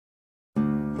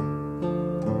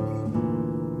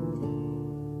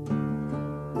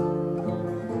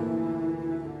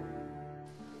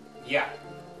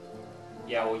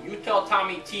well, you tell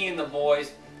Tommy T and the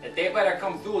boys that they better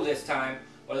come through this time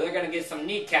or they're gonna get some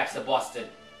kneecaps busted.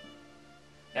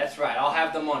 That's right, I'll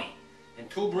have the money. In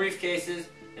 2 briefcases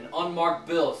and unmarked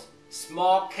bills.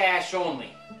 Small cash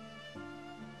only.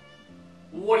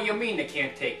 What do you mean they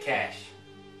can't take cash?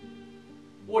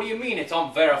 What do you mean it's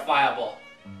unverifiable?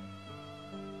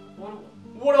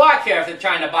 What do I care if they're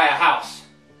trying to buy a house?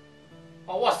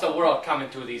 Oh, what's the world coming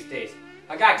to these days?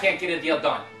 A guy can't get a deal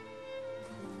done.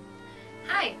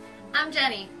 Hi, I'm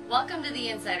Jenny. Welcome to The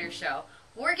Insider Show.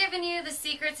 We're giving you the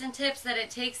secrets and tips that it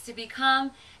takes to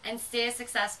become and stay a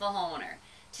successful homeowner.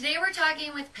 Today we're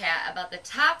talking with Pat about the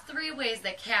top 3 ways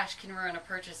that cash can ruin a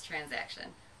purchase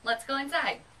transaction. Let's go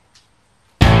inside.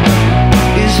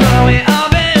 It's what we all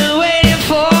been waiting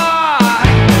for.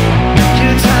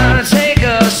 Your time to take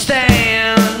a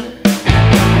stand.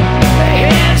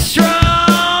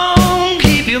 Headstrong,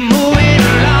 keep you moving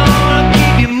along,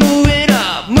 keep you moving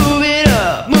up, move it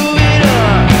up, move it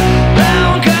up.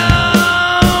 Round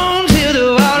come till the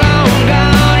wall on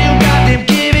gone. You got them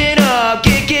giving up,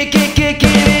 give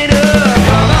it up.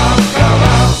 Come on,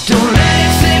 don't let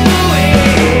it slip away.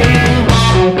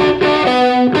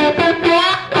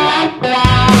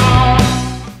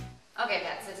 Okay,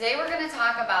 Pat, so today we're going to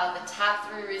talk about the top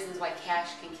 3 reasons why cash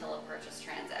can kill a purchase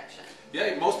transaction.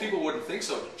 Yeah, most people wouldn't think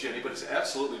so, Jenny, but it's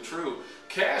absolutely true.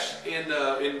 Cash in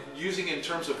using in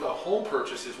terms of a home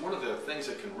purchase is one of the things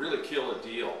that can really kill a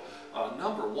deal.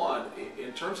 Number one,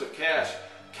 in terms of cash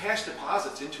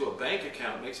deposits into a bank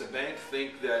account makes a bank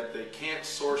think that they can't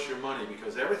source your money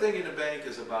because everything in a bank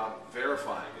is about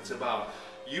verifying. It's about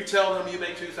you tell them you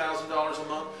make $2,000 a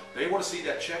month, they want to see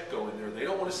that check go in there. They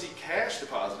don't want to see cash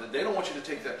deposited. They don't want you to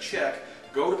take that check,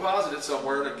 go deposit it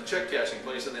somewhere in a check cashing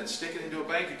place and then stick it into a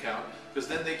bank account because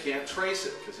then they can't trace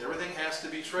it because everything has to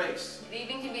be traced. It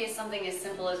even can be something as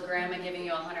simple as grandma giving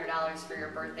you $100 for your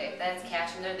birthday. If that's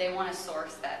cash in there, they want to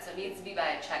source that. So it needs to be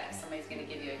by a check if somebody's going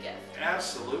to give you a gift.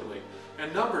 Absolutely.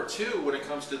 And number 2, when it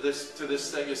comes to this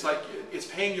thing, it's like it's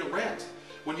paying your rent.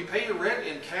 When you pay your rent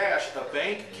in cash, a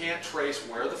bank can't trace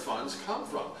where the funds come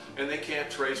from. And they can't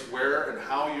trace where and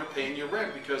how you're paying your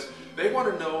rent because they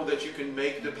want to know that you can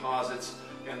make deposits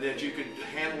and that you can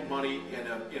handle money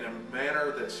in a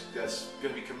manner that's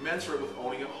going to be commensurate with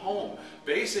owning a home.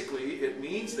 Basically, it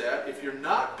means that if you're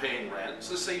not paying rent,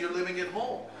 so let's say you're living at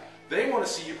home, they want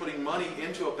to see you putting money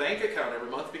into a bank account every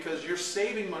month because you're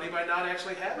saving money by not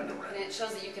actually having to rent. And it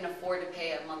shows that you can afford to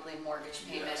pay a monthly mortgage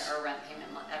payment Yes. or a rent payment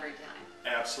every time.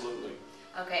 Absolutely.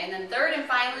 Okay, and then third and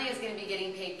finally is going to be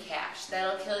getting paid cash.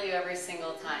 That'll kill you every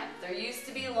single time. There used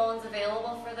to be loans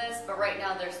available for this, but right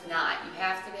now there's not. You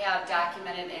have to have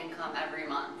documented income every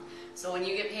month. So when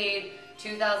you get paid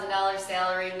 $2,000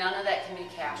 salary, none of that can be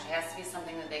cash. It has to be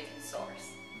something that they can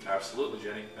source. Absolutely,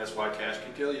 Jenny. That's why cash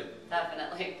can kill you.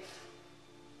 Definitely.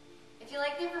 If you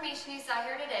like the information you saw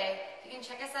here today, you can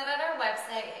check us out at our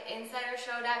website at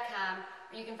insidershow.com,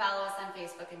 or you can follow us on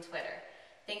Facebook and Twitter.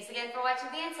 Thanks again for watching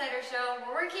The Insider Show,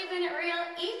 where we're keeping it real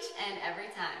each and every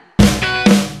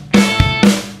time.